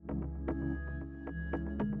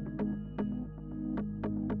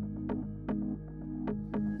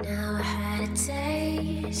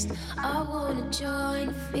I wanna join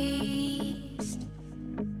the feast,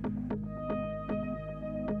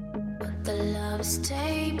 but the love's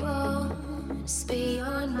table is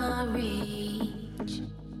beyond my reach.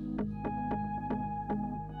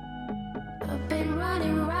 I've been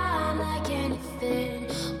running around like anything.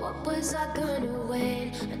 What was I gonna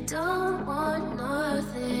win? I don't want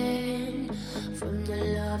nothing from the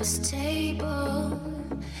lover's table.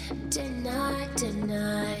 Denied,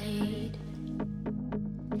 denied.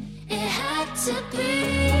 It had to be.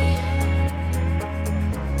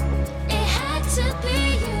 It had to be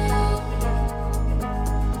you.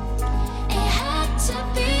 It had to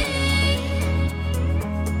be.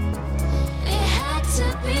 It had to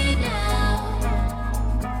be now.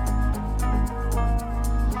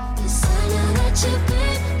 'Cause I know that you've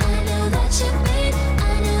been, I know that you've been,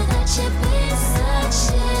 I know that you've been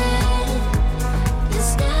searching.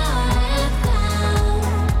 'Cause now I have found.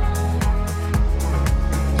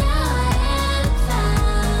 Now I have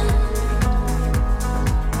found.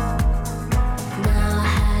 Now I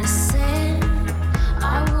had a sin.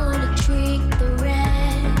 I wanna treat the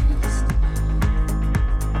rest,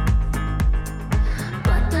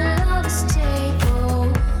 but the lover's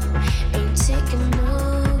table ain't taking no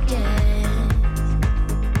guess.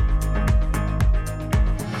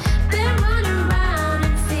 Been running around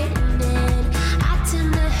and fitting in, acting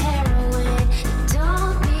the heroine.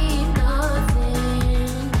 Don't need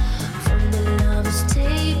nothing from the lover's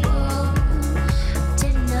table.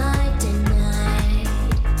 Denied, denied.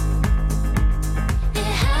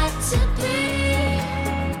 It had to be.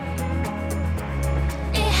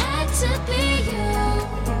 It had to be you.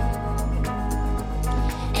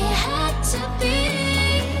 It had to be.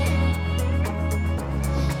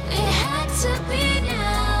 It had to be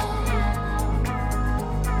now.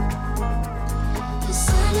 'Cause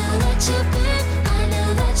I know that you've been, I know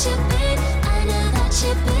that you've been, I know that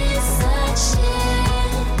you've been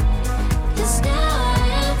searching. 'Cause now I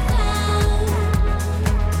have found.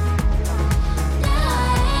 Now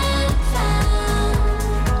I have found.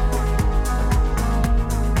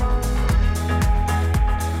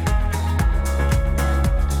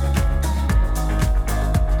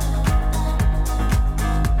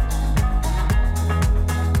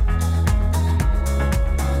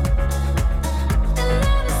 The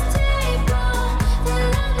lover's table, the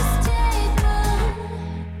lover's table.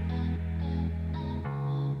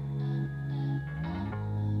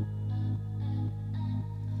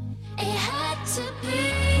 It had to be.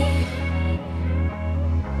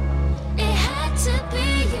 It had to be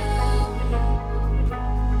you.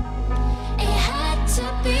 It had to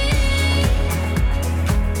be.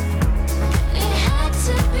 It had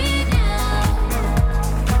to be now.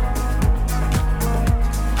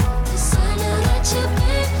 'Cause I know that you've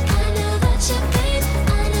been, I know that you've been,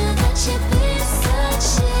 I know that you've been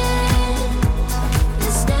searching.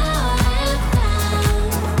 'Cause now I have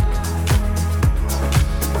found.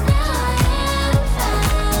 Now I have found.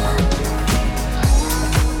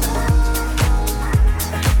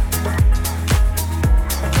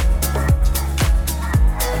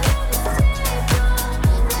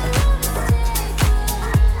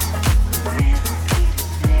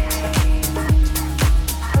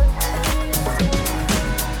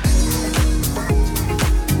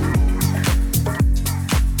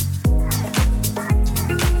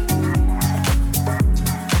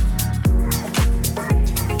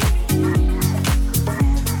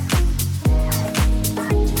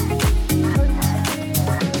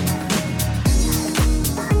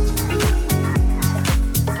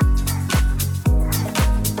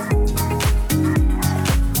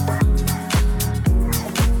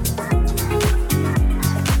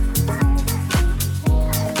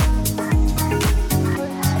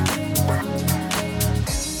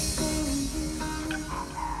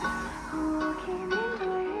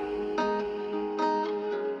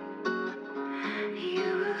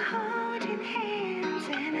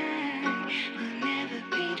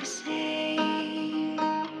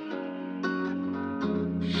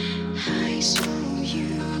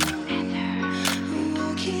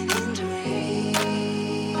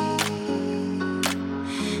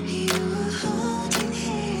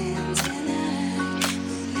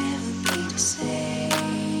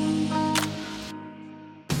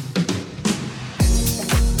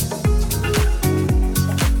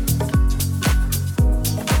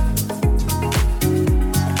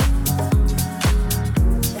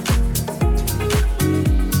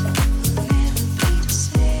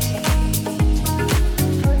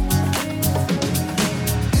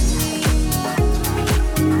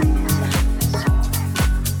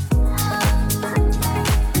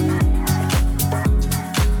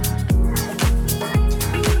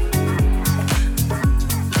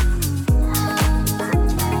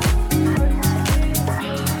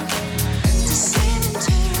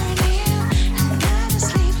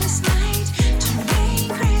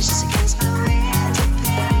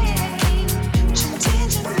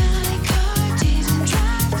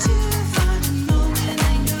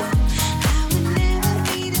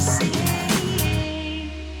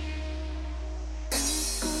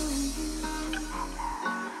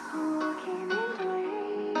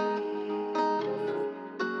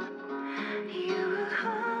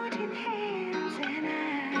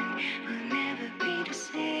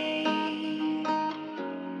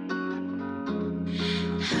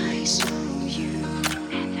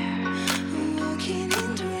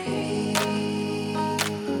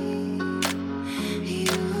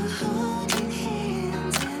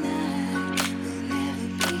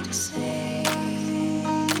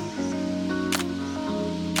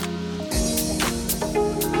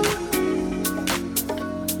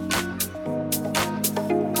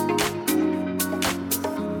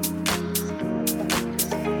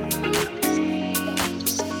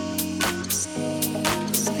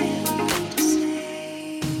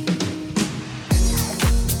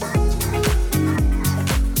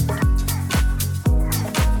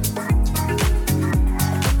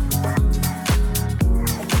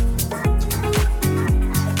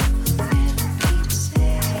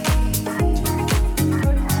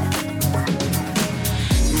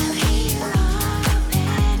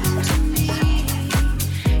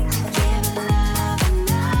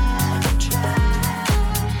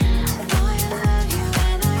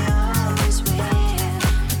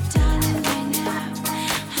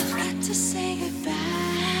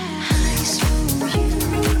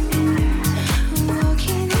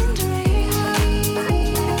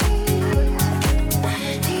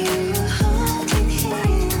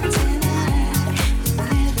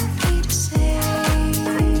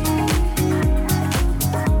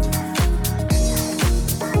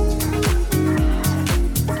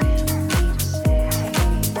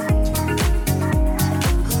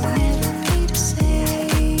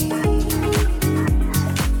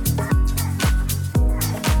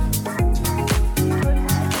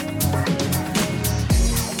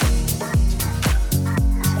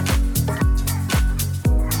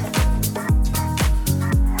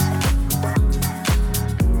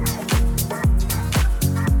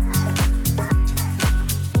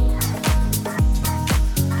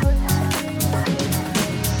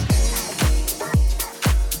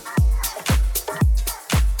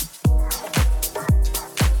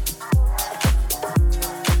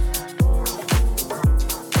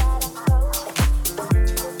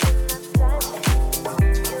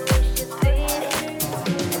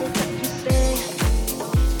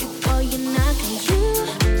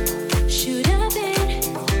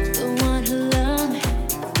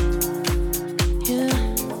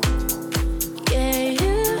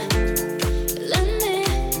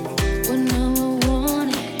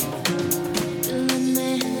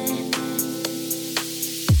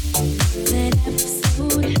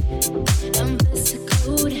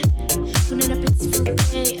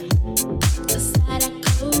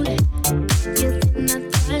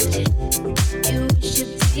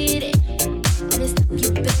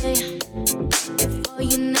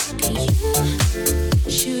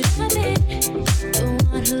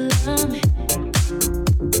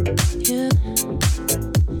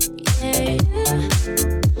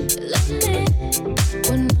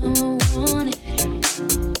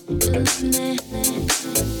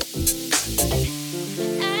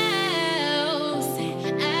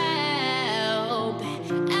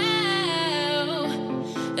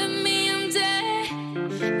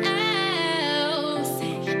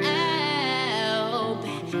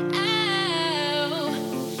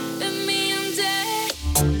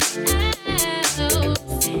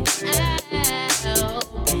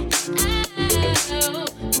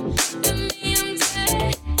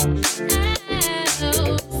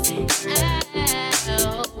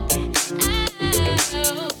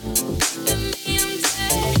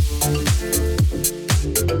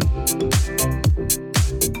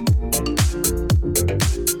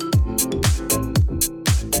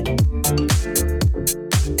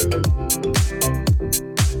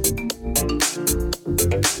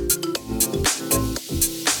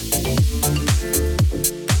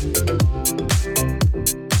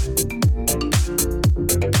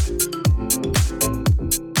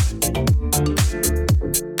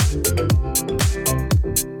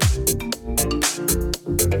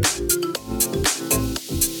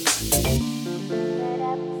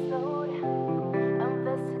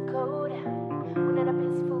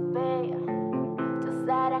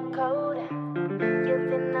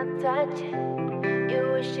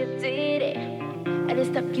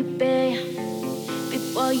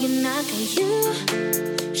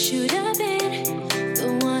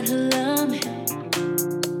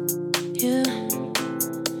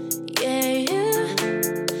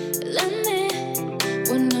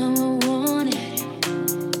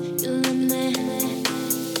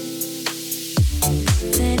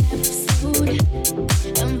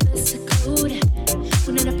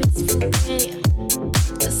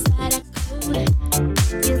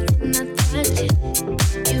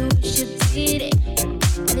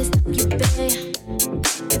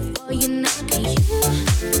 Before you knock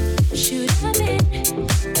you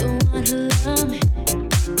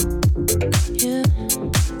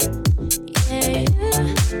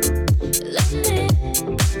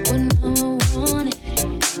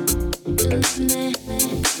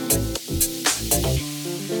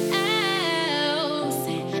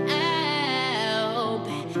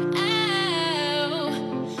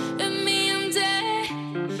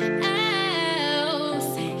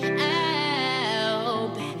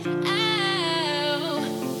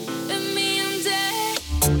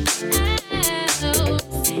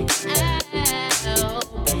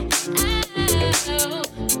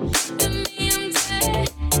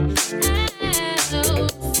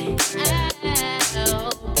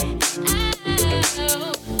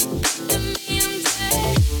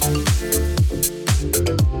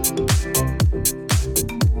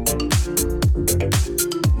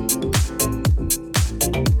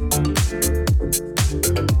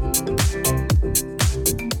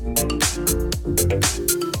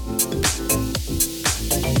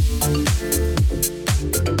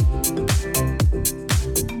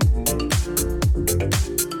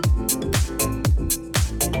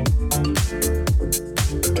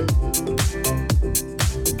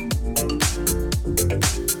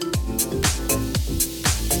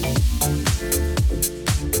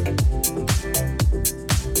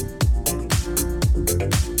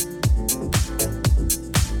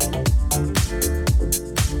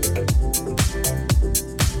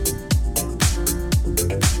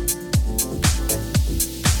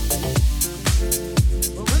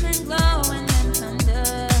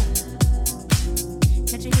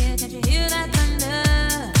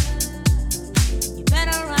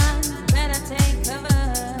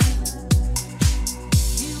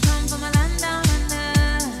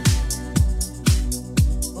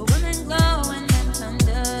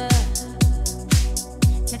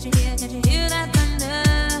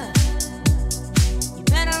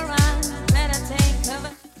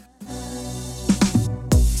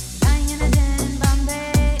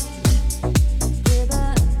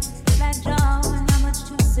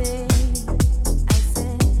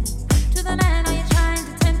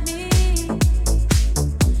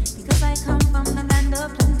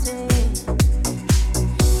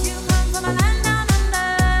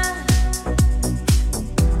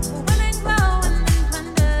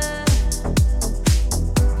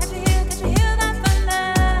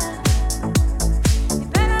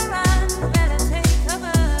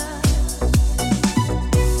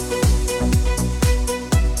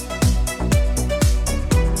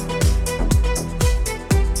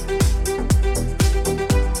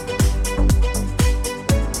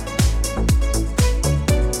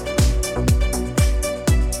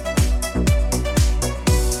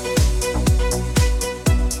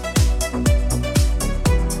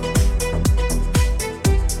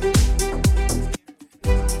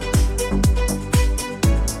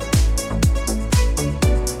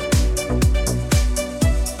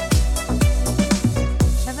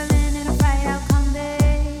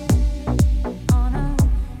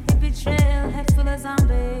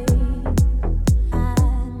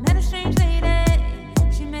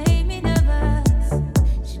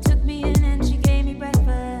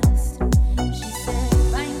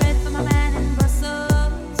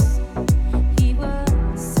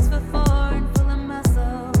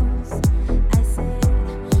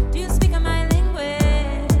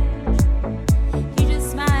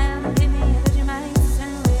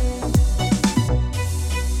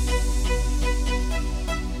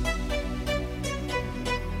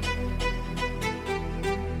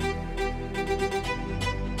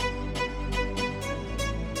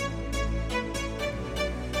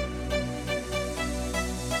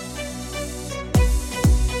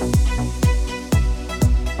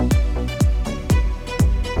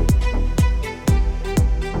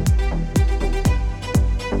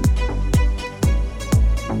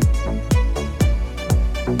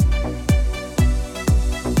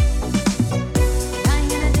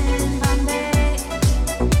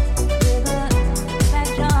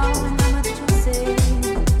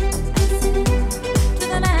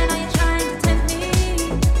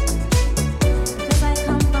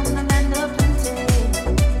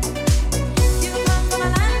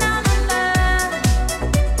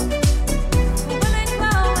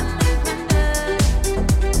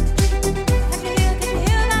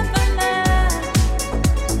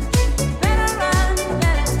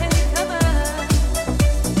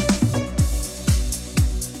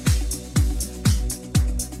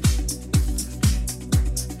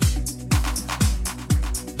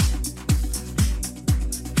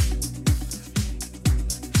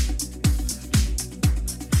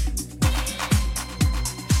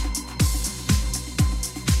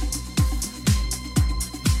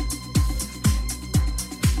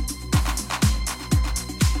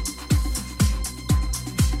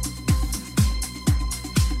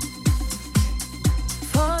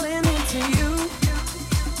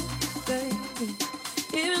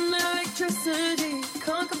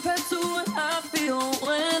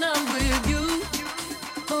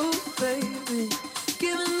baby.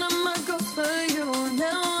 Giving up my ghost for you.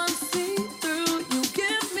 Now I'm see through. You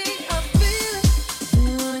give me a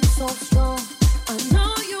feeling so strong. I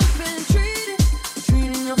know you've been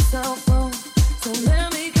treating yourself wrong. So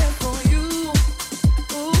let me care for you.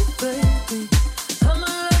 Oh, baby. I'ma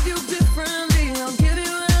love you differently. I'll give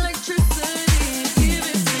you electricity. Give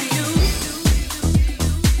it to you.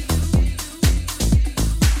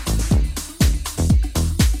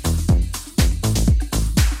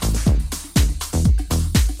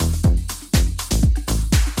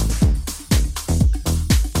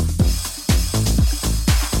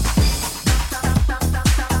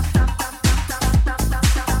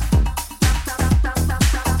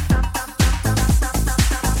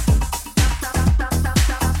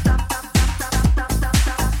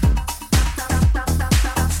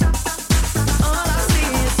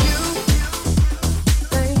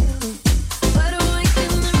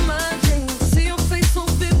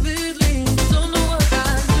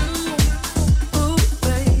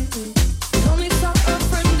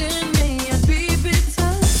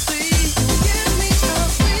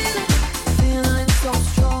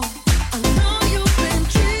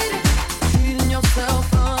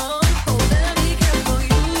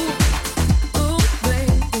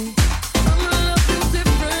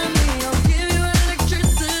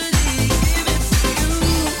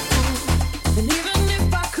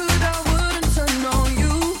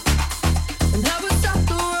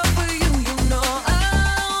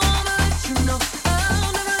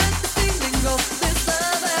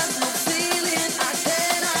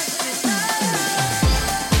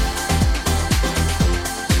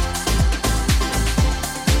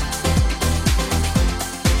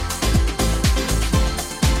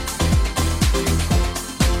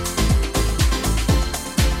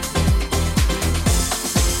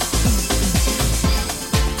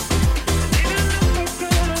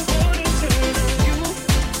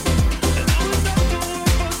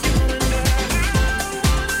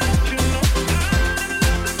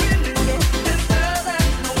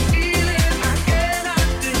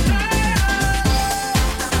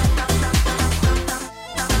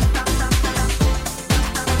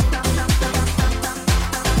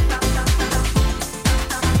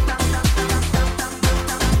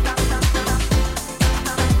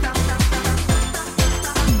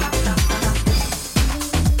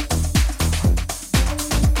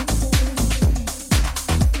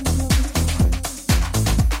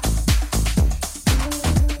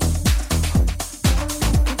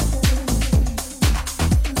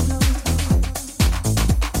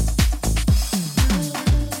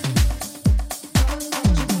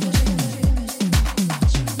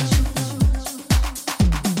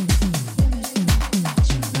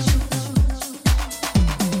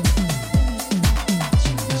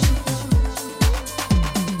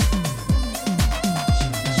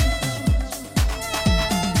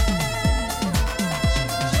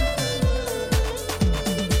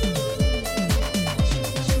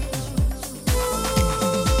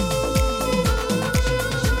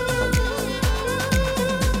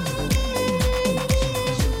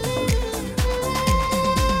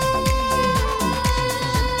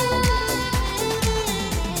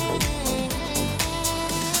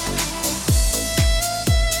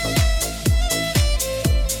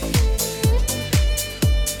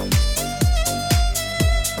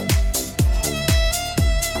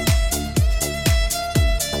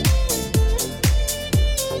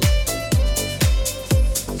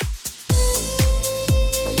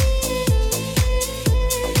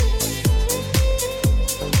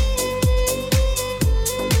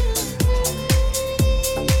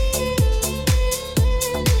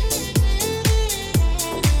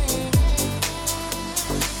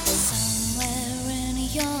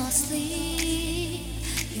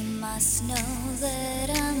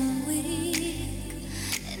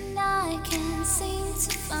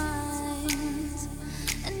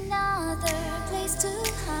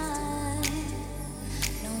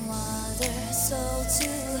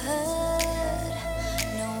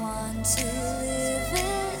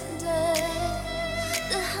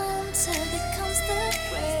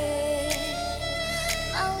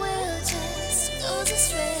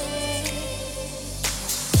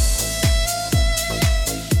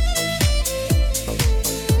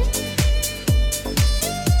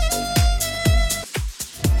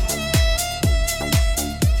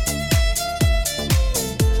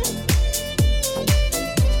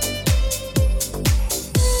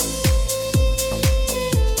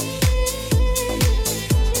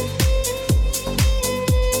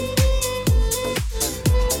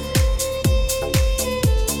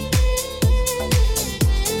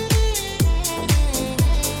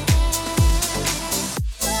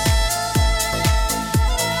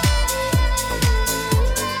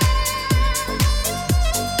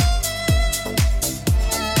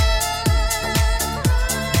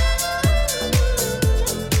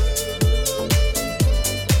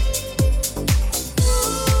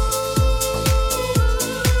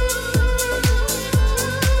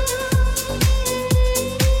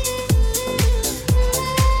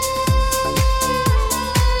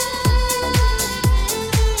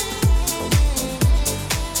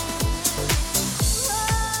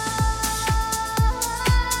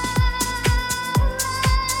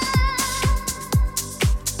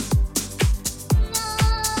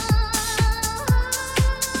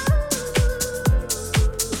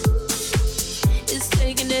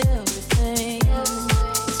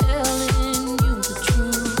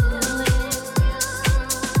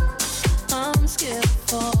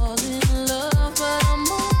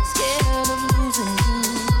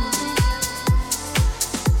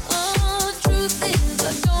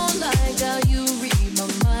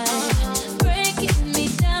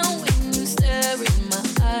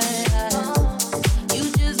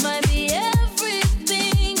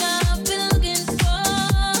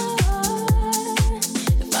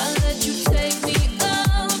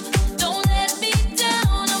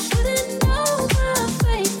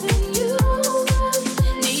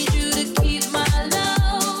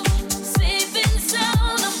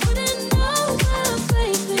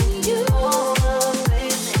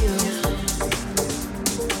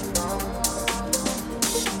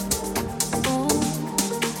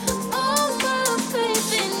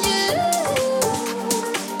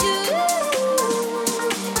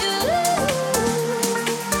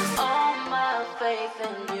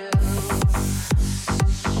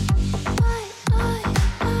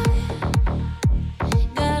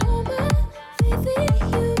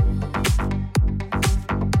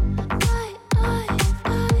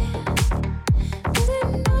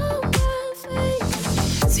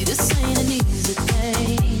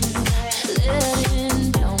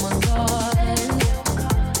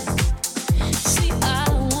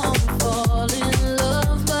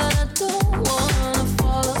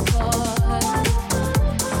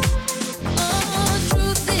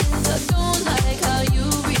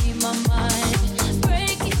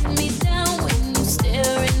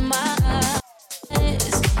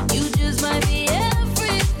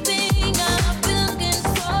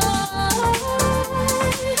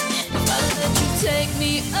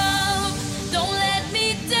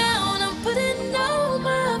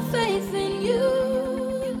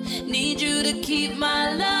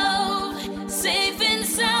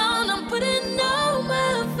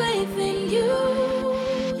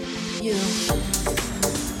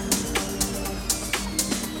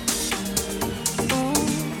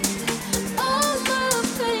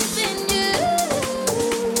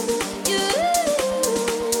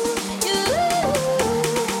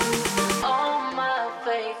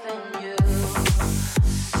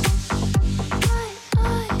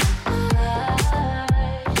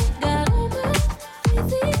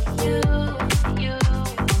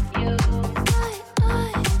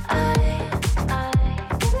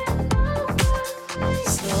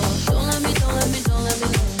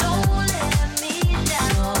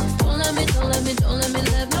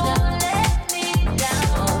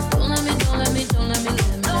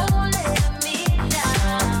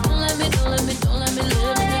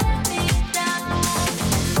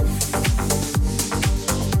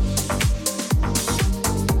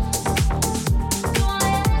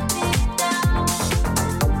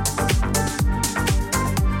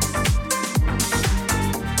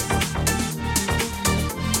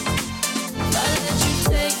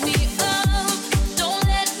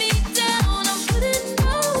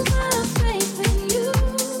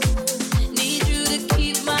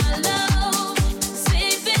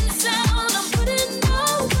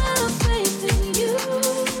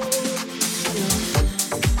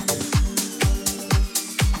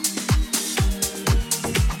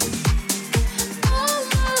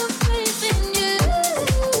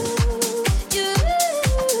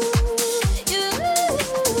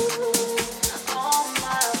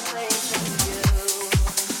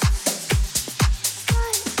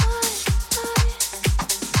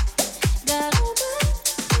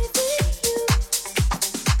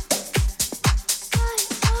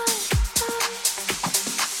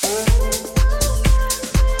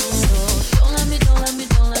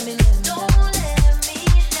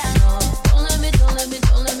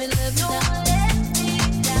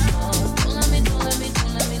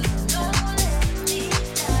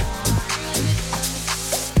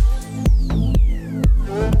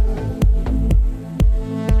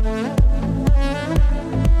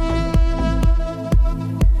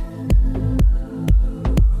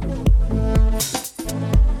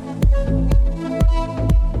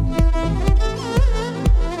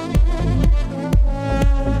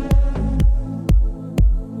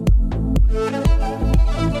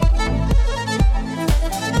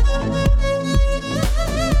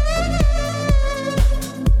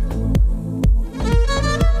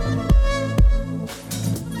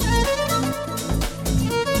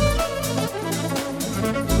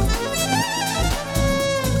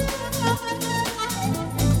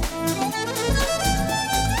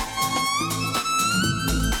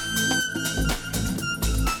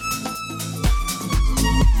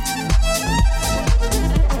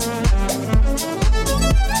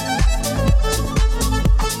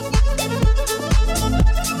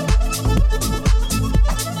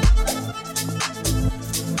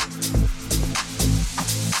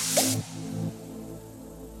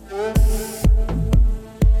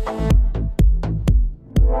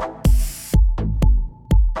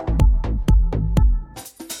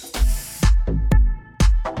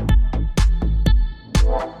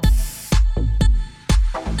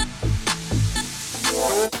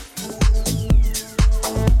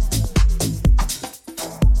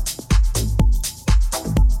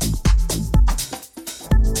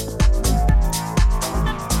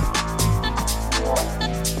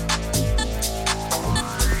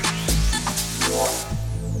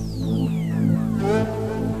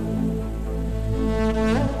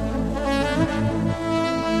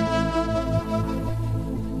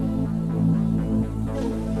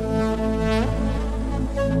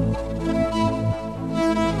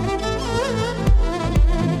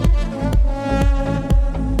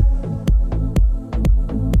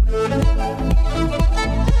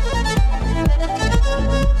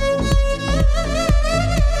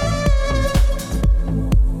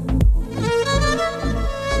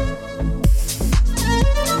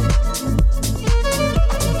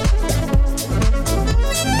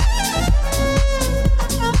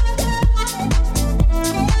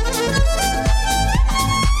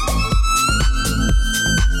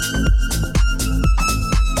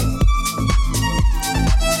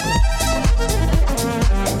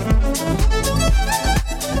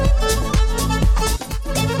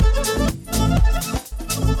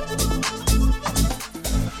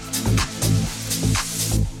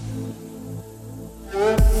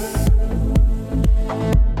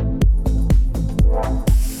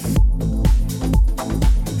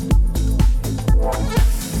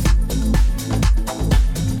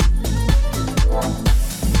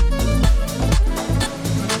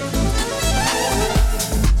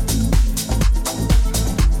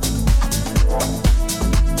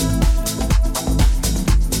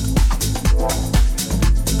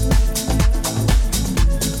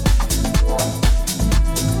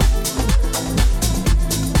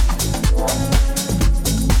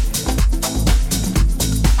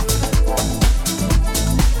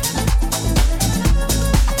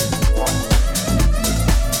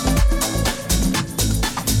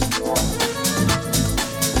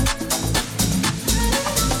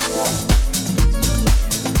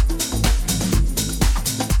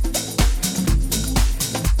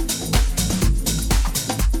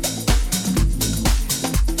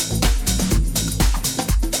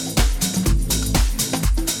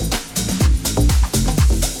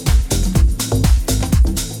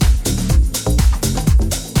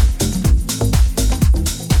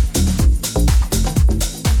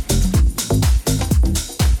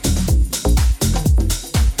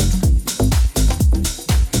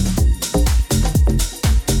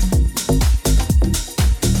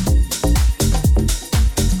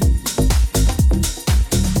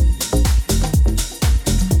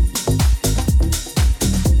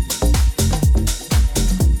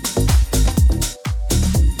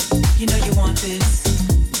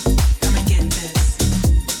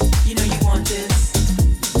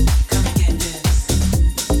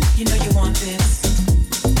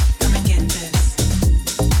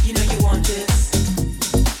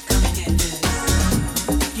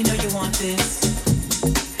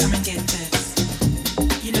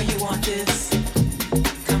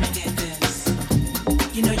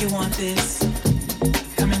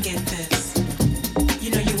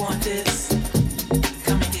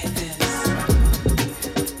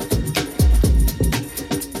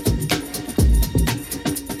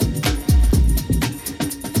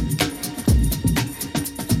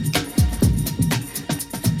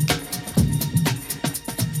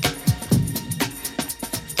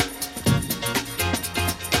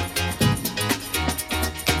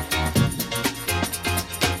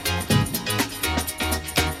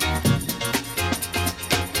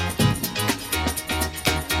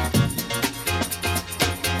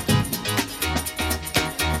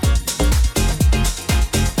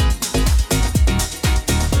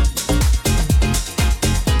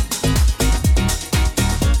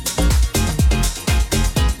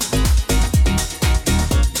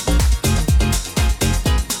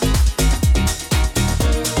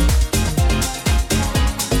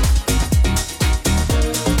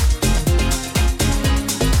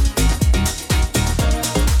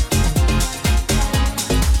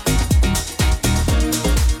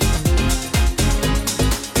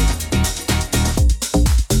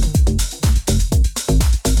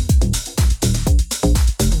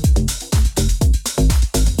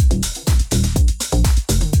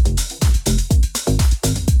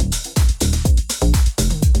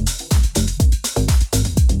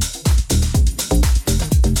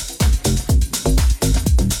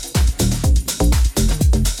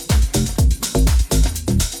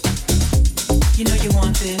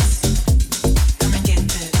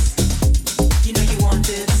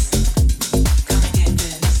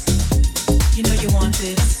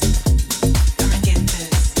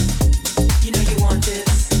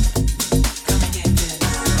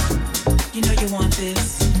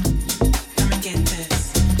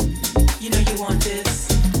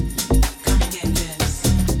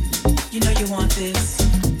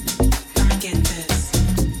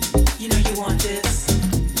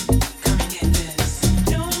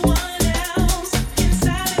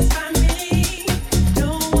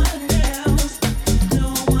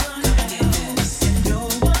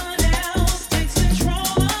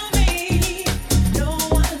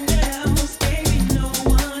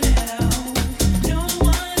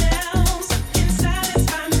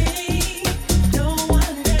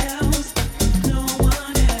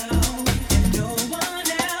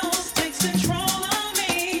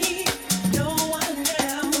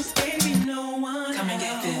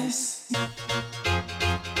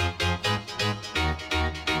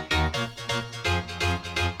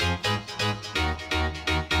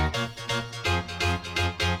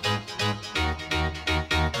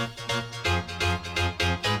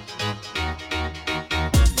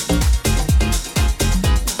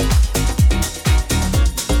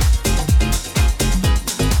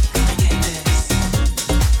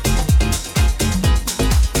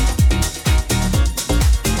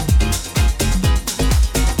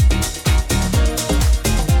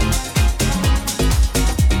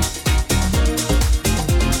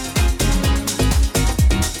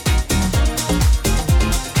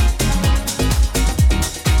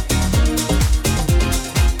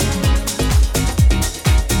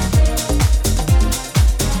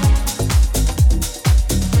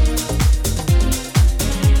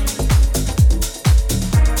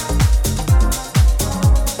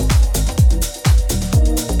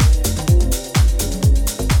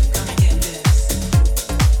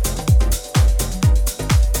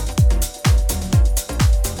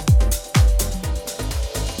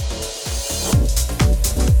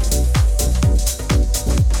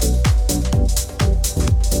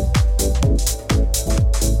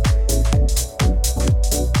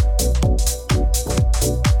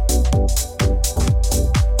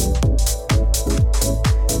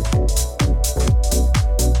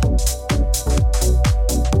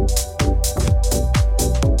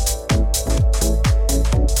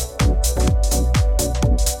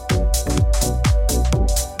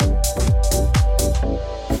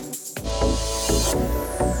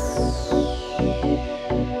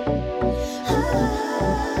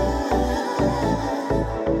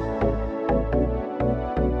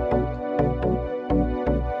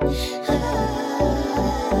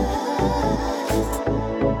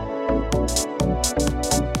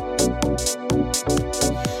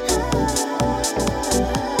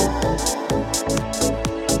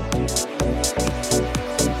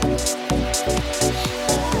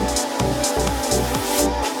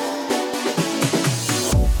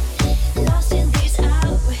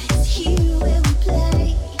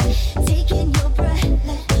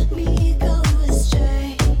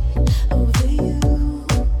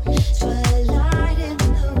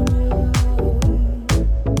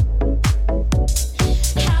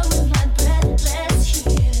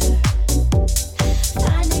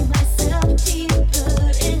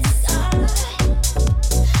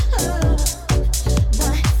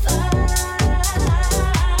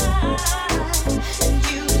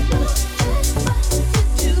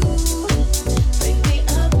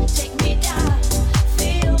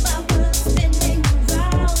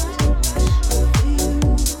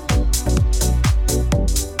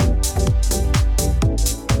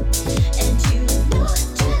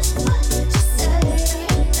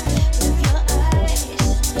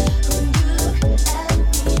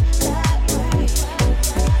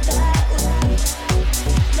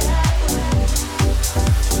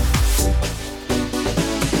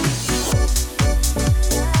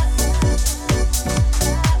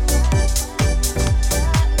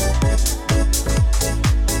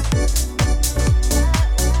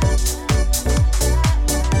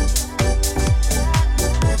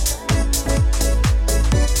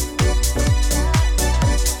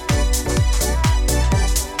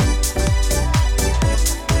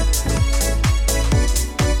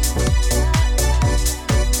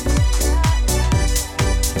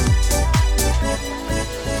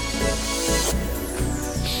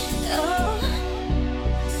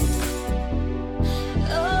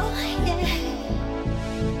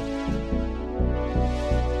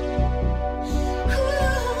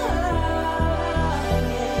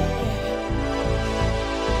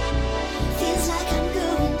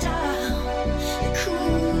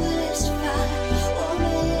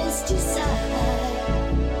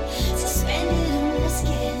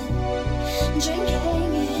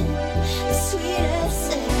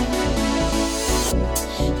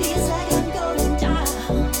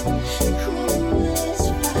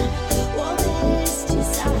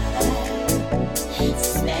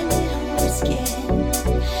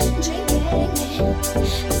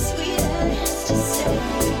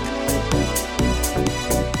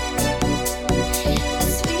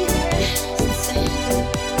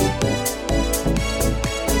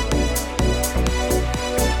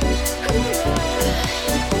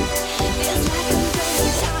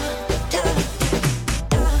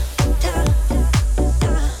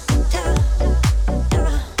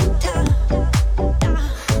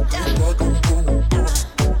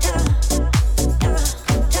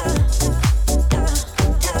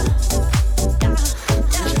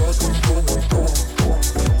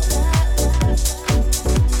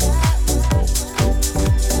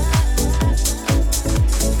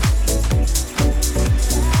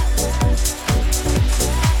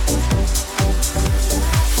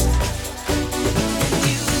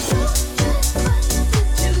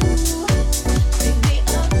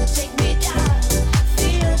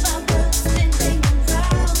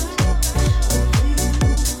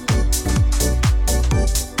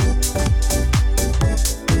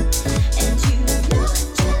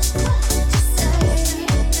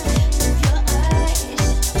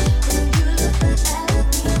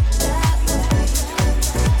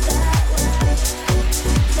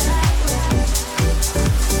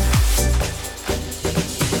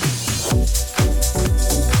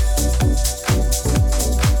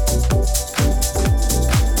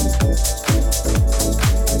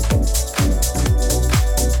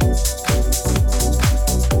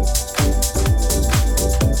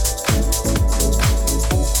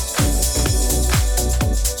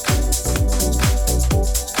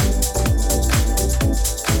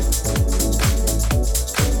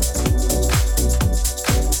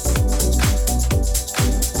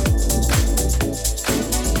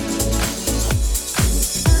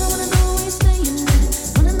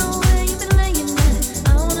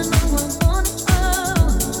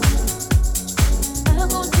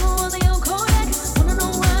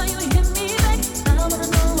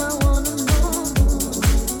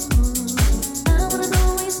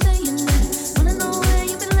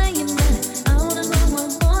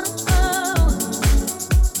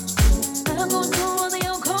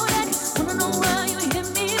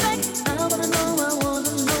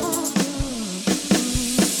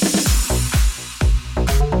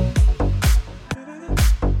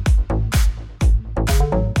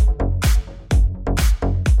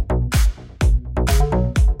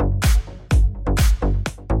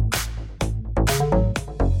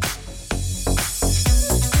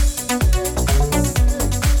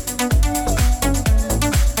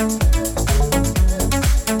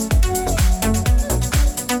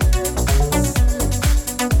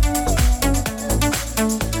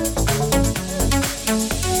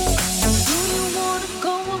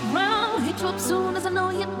 Soon as I know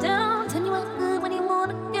you're down, tell you I'm good when you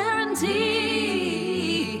wanna guarantee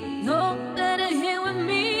you're better here with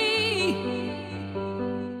me.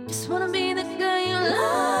 Just wanna be the girl you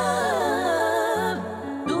love.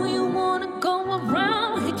 Do you wanna go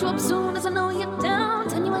around? Hit you up soon as I know you're down,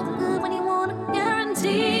 tell you I'm good when you wanna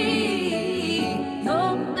guarantee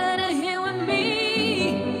you're better here with me.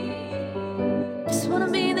 Just wanna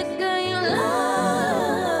be the girl you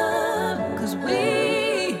love, 'cause we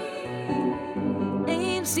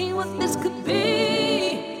see what this could be.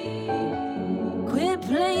 Quit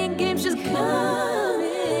playing games, just come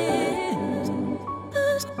in.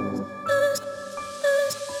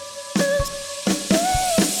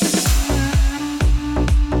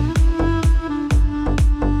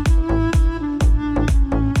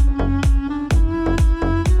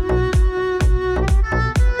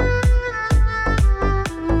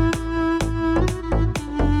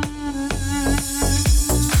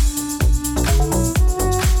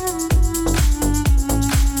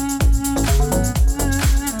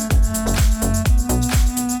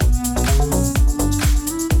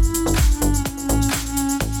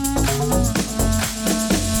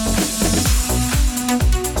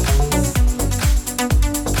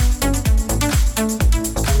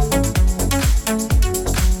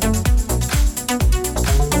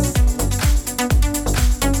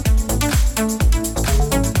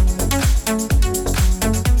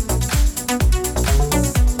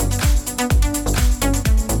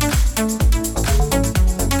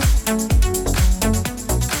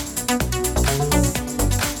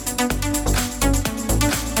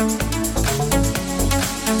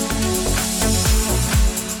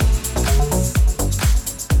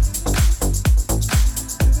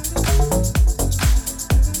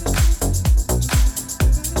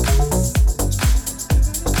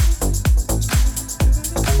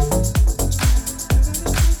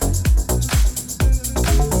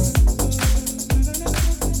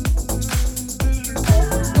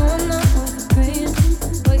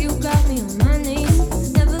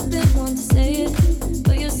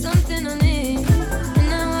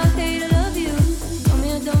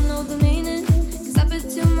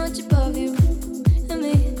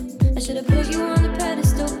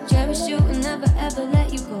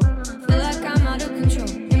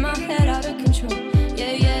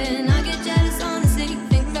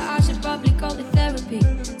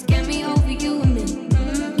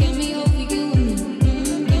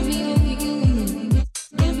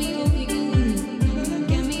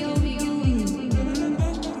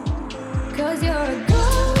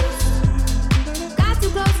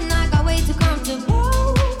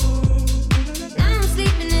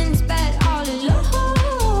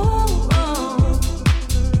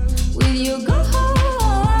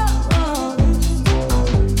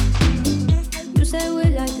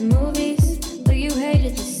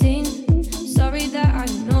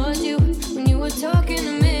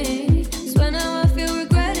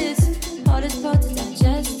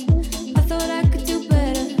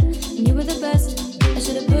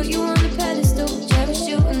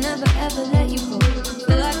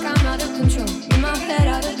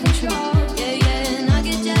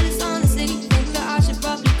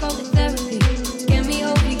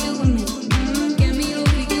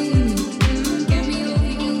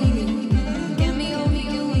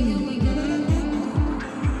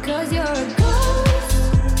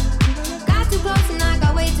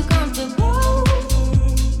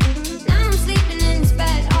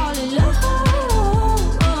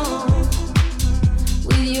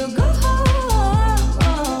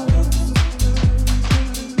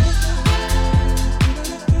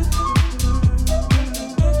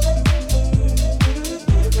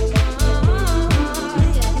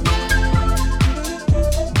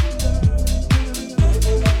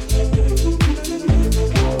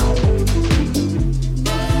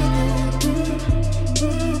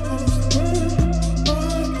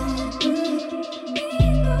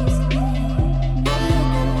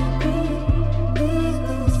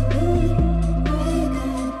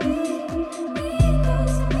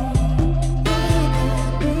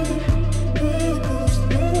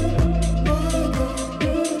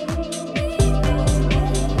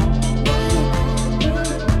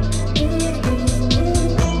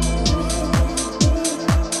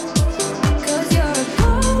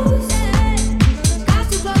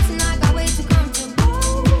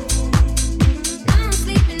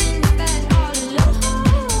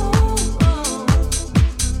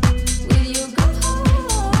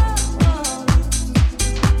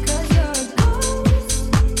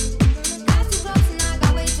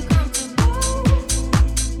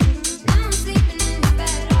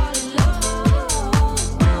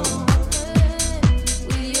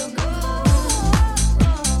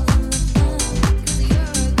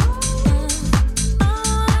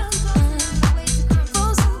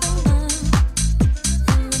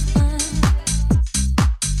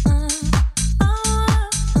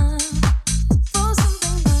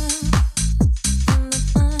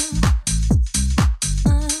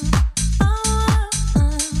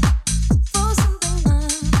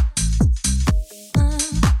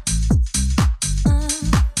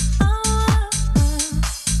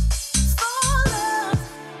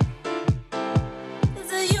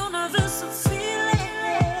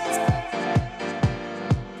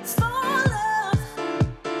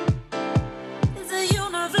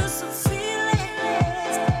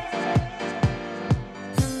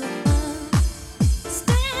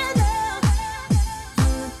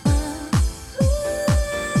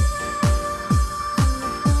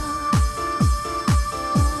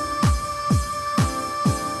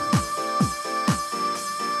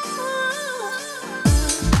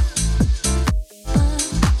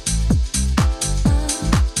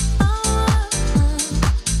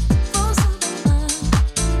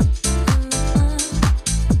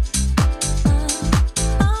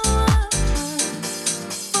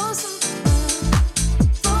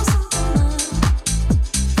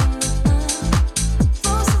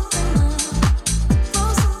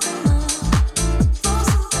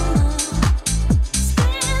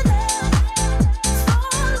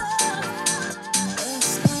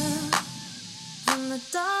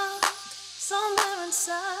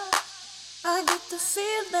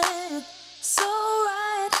 so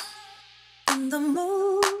right, in the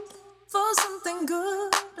mood for something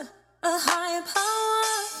good, a higher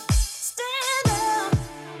power. Stand up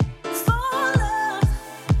for love,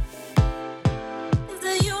 it's a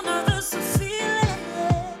universal feeling.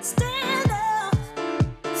 Stand up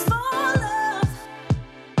for love,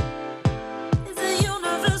 it's a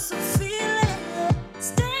universal feeling.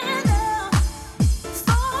 Stand up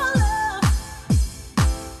for love,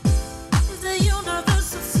 it's a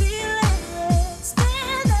universal feeling.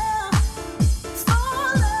 Stand up for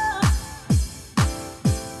love,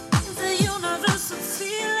 it's a universal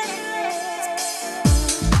feeling. For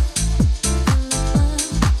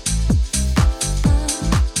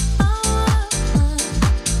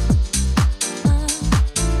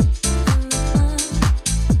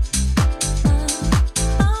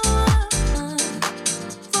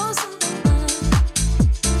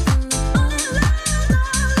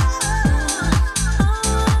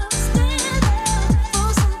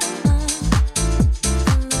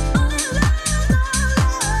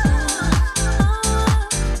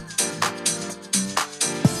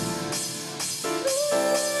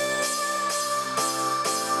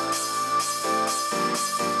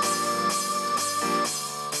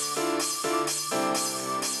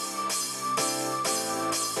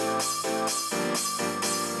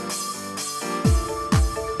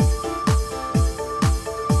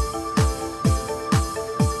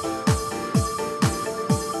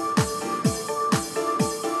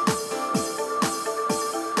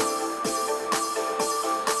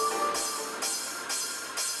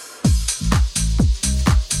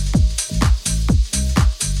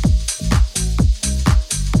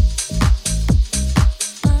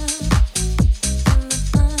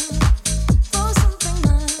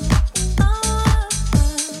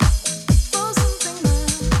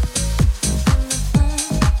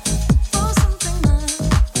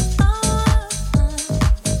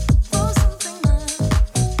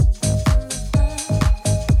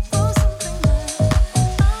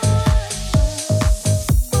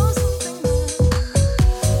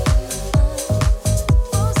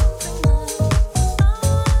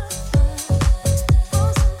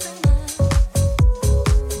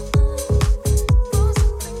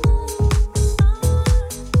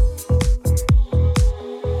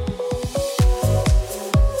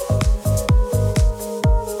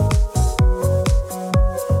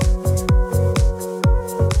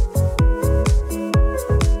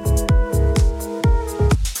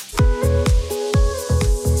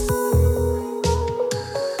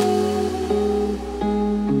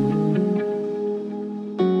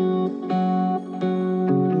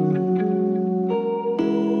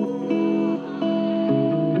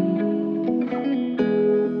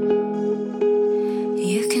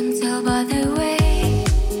you can tell by the way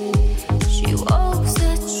she walks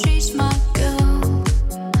that she's my girl.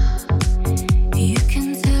 You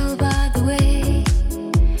can tell by the way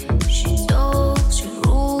she talks, she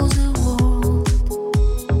rules the world.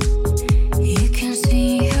 You can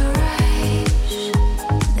see her eyes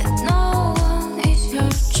that no one is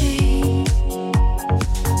her chain.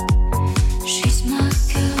 She's my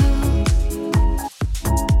girl,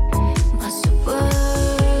 my super.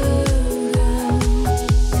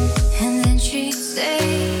 And then she say,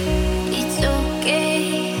 it's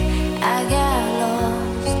okay, I got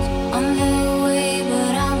lost on the way,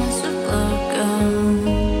 but I'm a supergirl.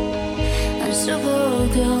 And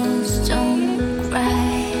supergirls don't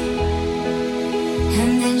cry.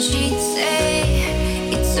 And then she'd say,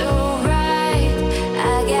 it's alright,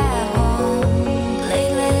 I got home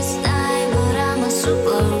late last night, but I'm a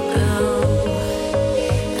supergirl.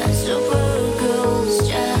 And supergirls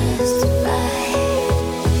justify.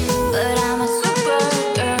 But I'm a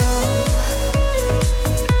supergirl.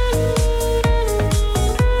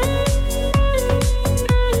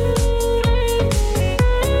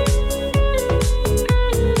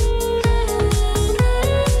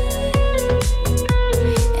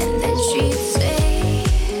 And then she'd say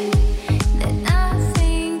that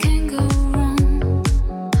nothing can go wrong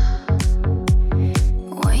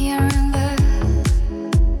when you're in love.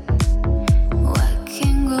 What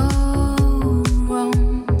can go wrong?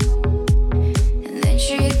 And then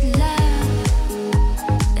she'd laugh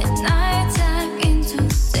the nighttime into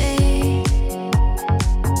day,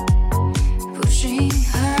 pushing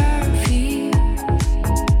her fear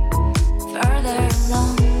further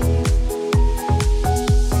along.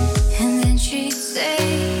 And then she'd say,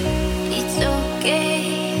 it's okay,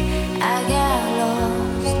 I got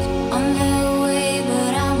lost on the way,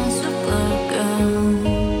 but I'm a supergirl.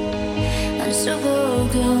 And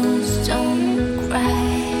supergirls don't cry.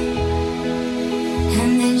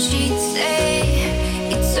 And then she'd say,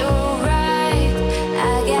 it's alright.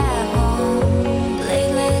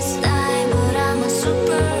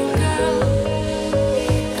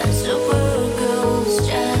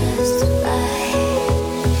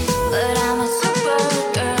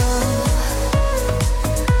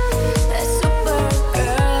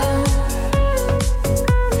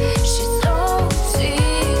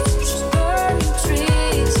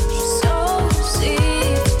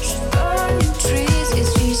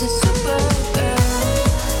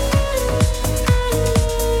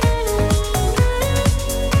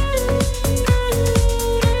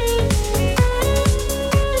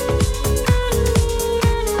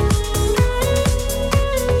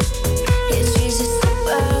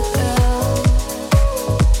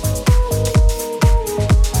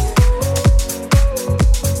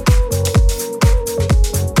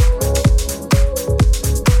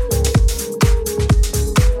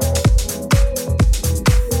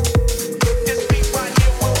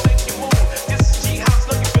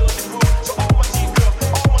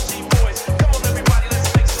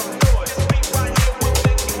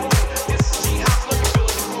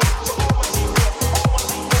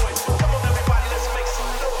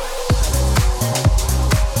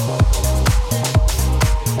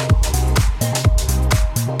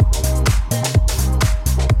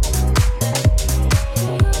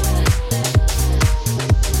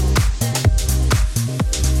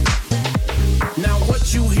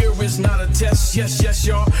 test. Yes, yes,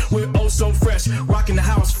 y'all, we're oh so fresh. Rocking the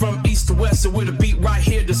house from east to west. So we're the beat right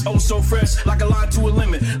here that's oh so fresh. Like a line to a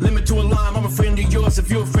limit, limit to a line. I'm a friend of yours if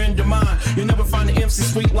you're a friend of mine. You'll never find an MC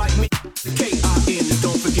sweet like me. The K-I-N, and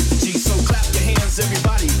don't forget the G. So clap your hands,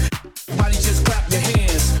 everybody. Everybody just clap your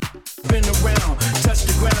hands. Spin around, touch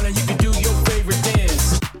the ground, and you can do your favorite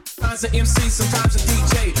dance. Sometimes an MC, sometimes a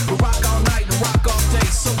DJ. We rock all night and rock all day.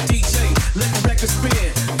 So DJ, let the record spin.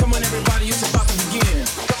 Come on, everybody, it's about to begin.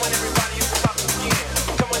 Come on, everybody, it's about to begin.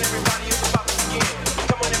 Come on, everybody, it's about to begin.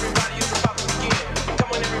 Come on, everybody, it's about to begin.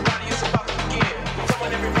 Come on, everybody, it's about to begin. Come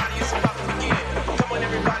on, everybody, it's about to begin. Come on,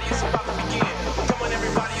 everybody, it's about to begin. Come on,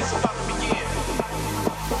 everybody, it's about to begin.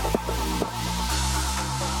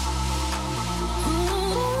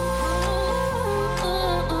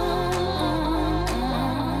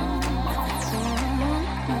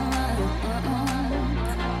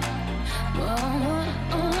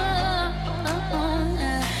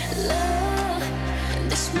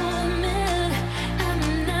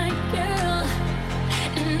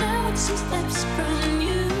 Steps from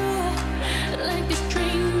you, like a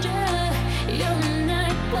stranger, you're a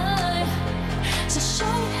night boy. So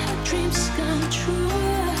show me how dreams come true.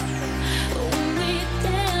 When we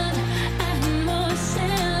dance, I have more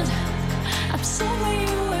sense. I'm somewhere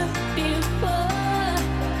you were before.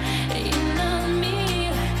 You know me,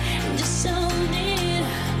 just so neat.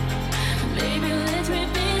 Baby, let's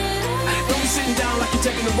repeat it. Don't be sitting down like you're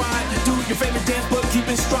taking a ride. Do your favorite dance, but keep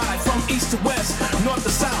in stride. From east to west, north to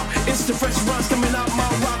south, it's the fresh runs coming out my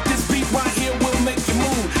rock. This beat right here will make you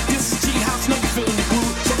move. This is G House, know you're feeling the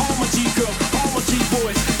groove. So all my G girls, all my G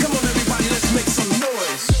boys, come on everybody, let's make some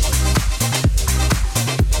noise.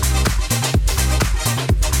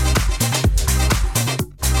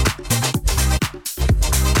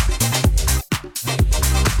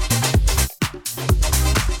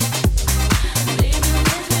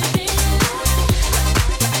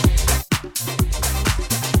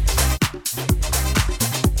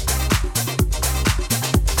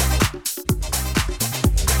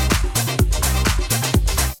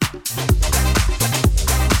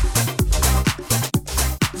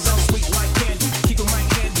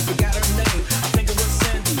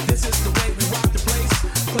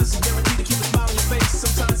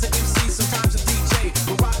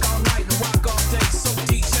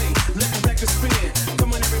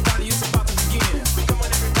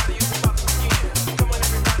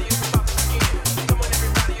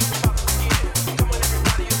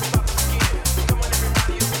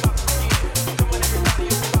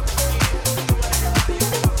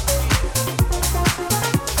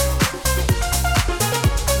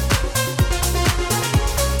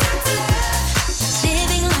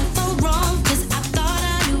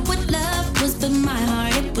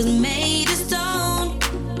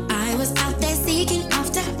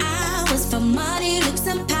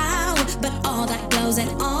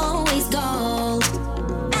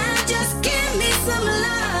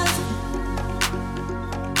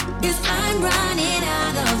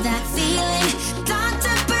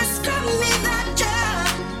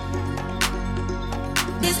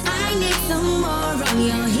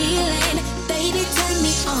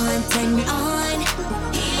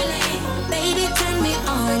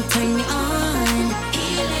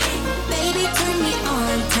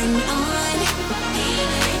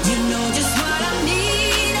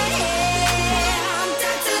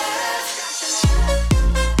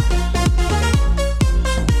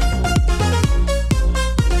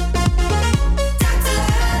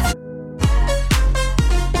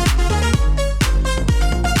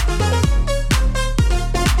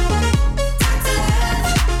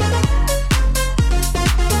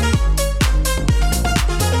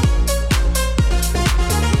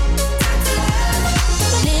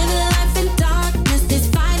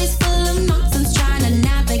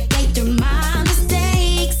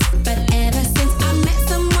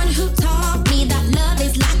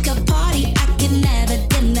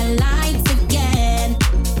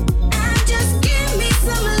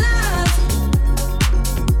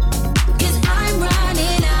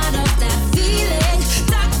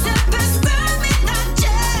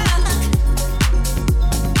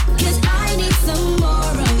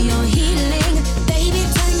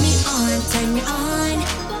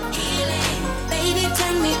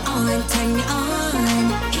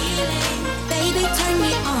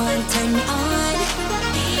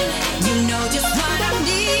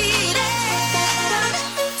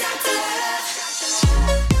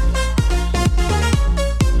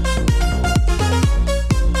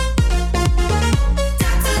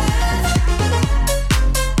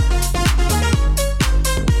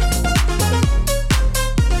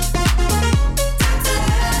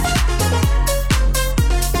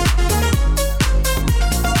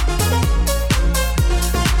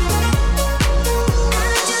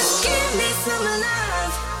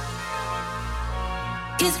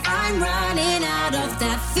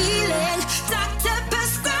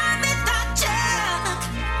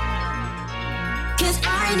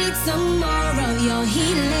 I need some more of your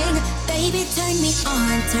healing. Baby, turn me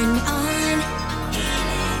on, turn me on.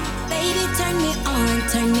 Baby, turn me on,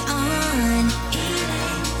 turn me on.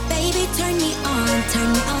 Baby, turn me on, turn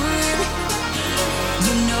me on.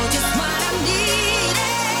 You know just what I'm needing.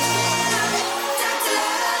 Dr.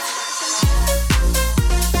 Love.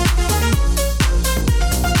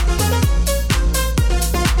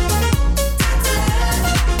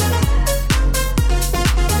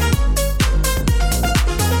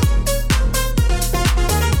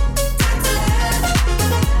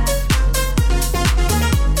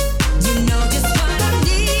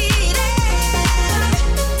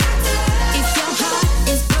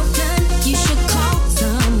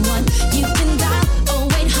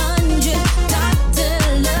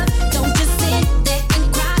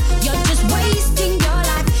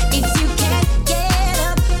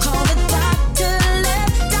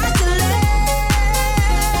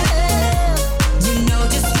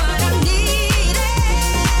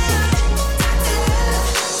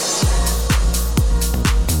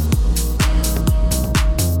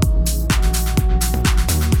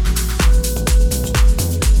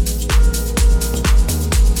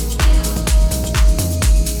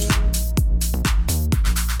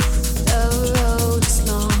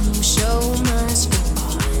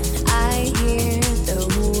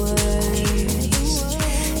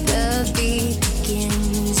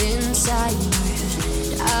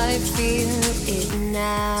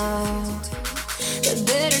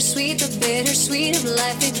 Bittersweet of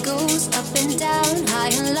life, it goes up and down, high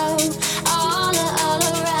and low, all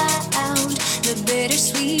around. The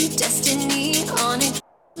bittersweet destiny on it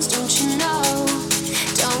goes, don't you know,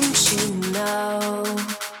 don't you know?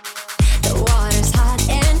 The water's hot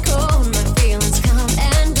and cold, my feelings come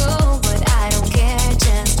and go, but I don't care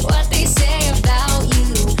just what they say about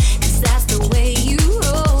you, 'cause that's the way you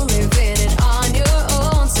roll, living it on your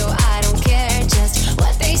own, so I don't care just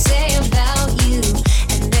what they say about you,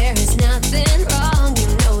 and there is nothing wrong, you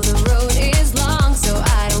know the road is long, so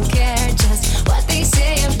I don't care just what they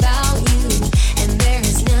say about you, and there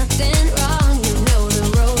is nothing wrong.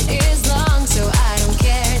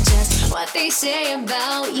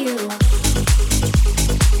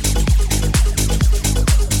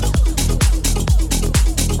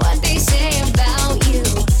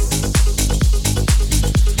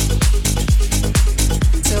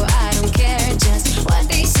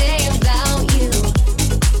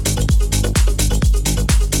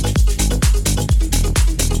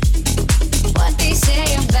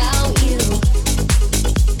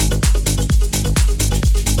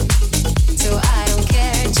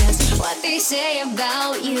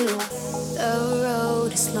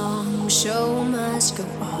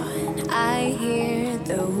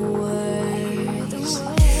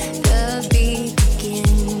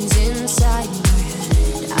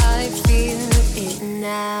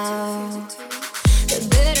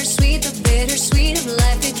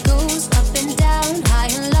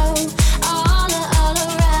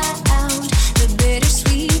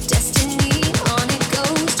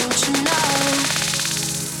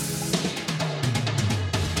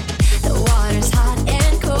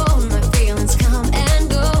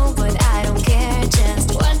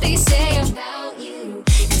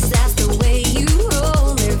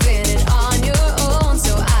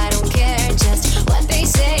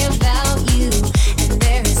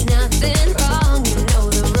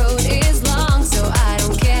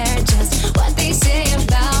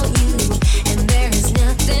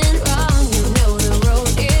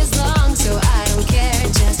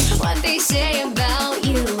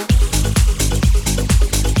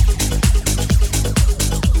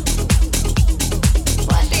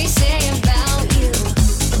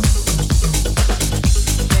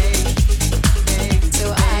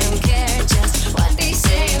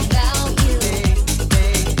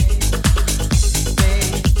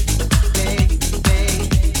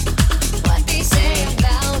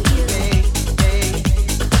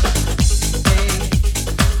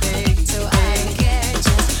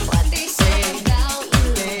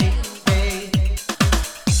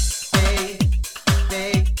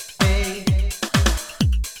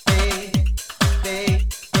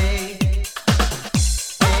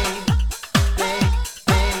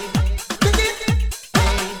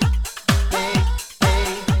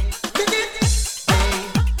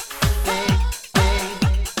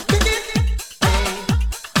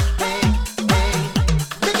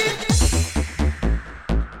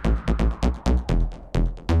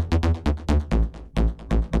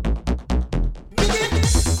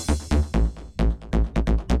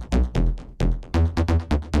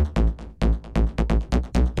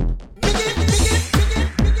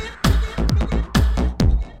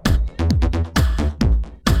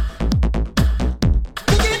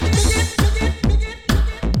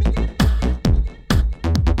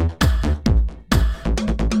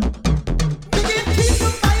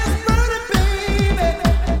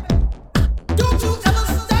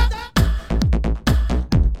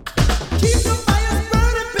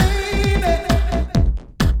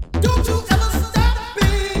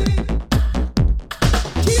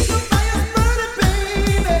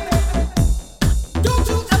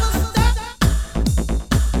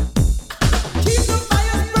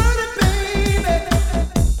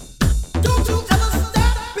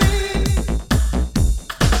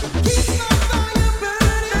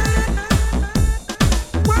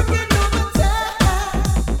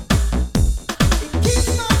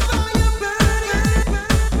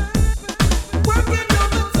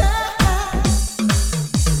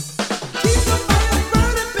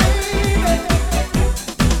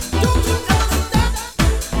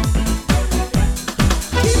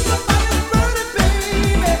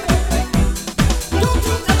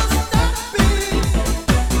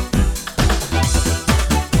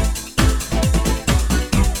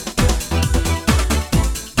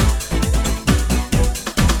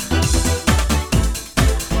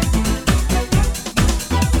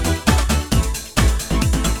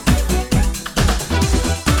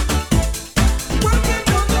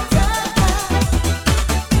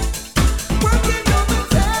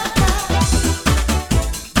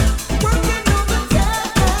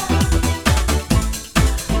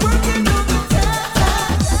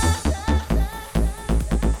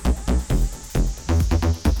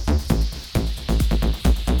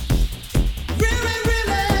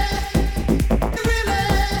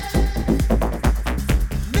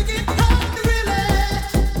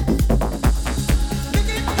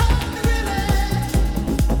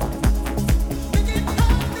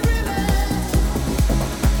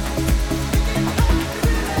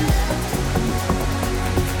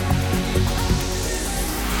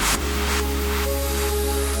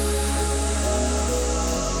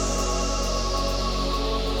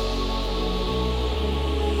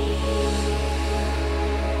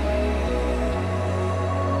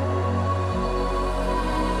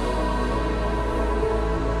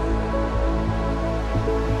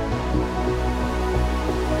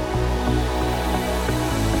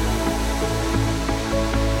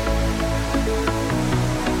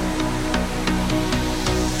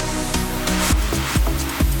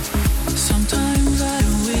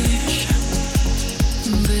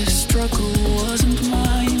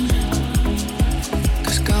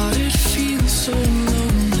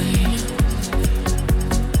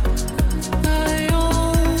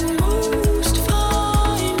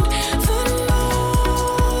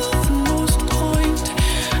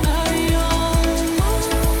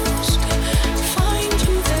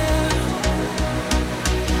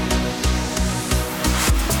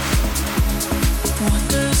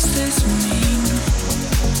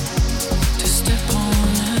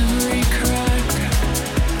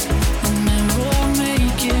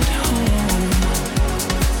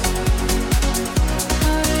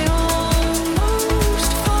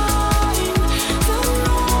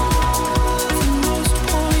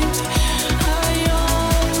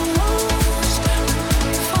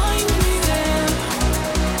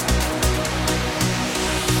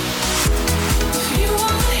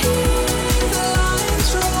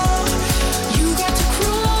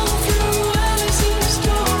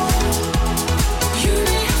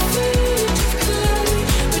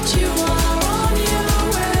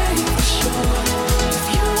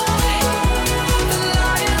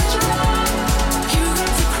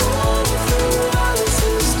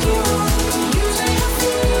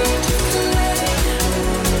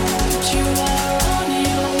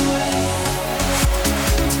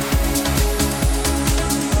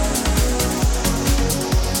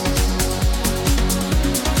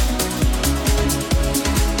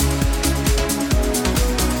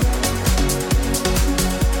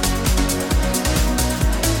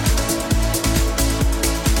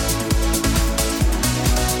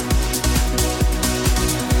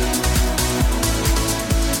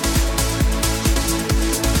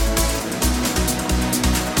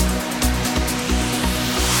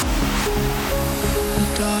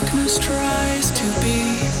 tries to be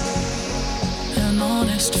an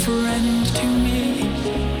honest friend.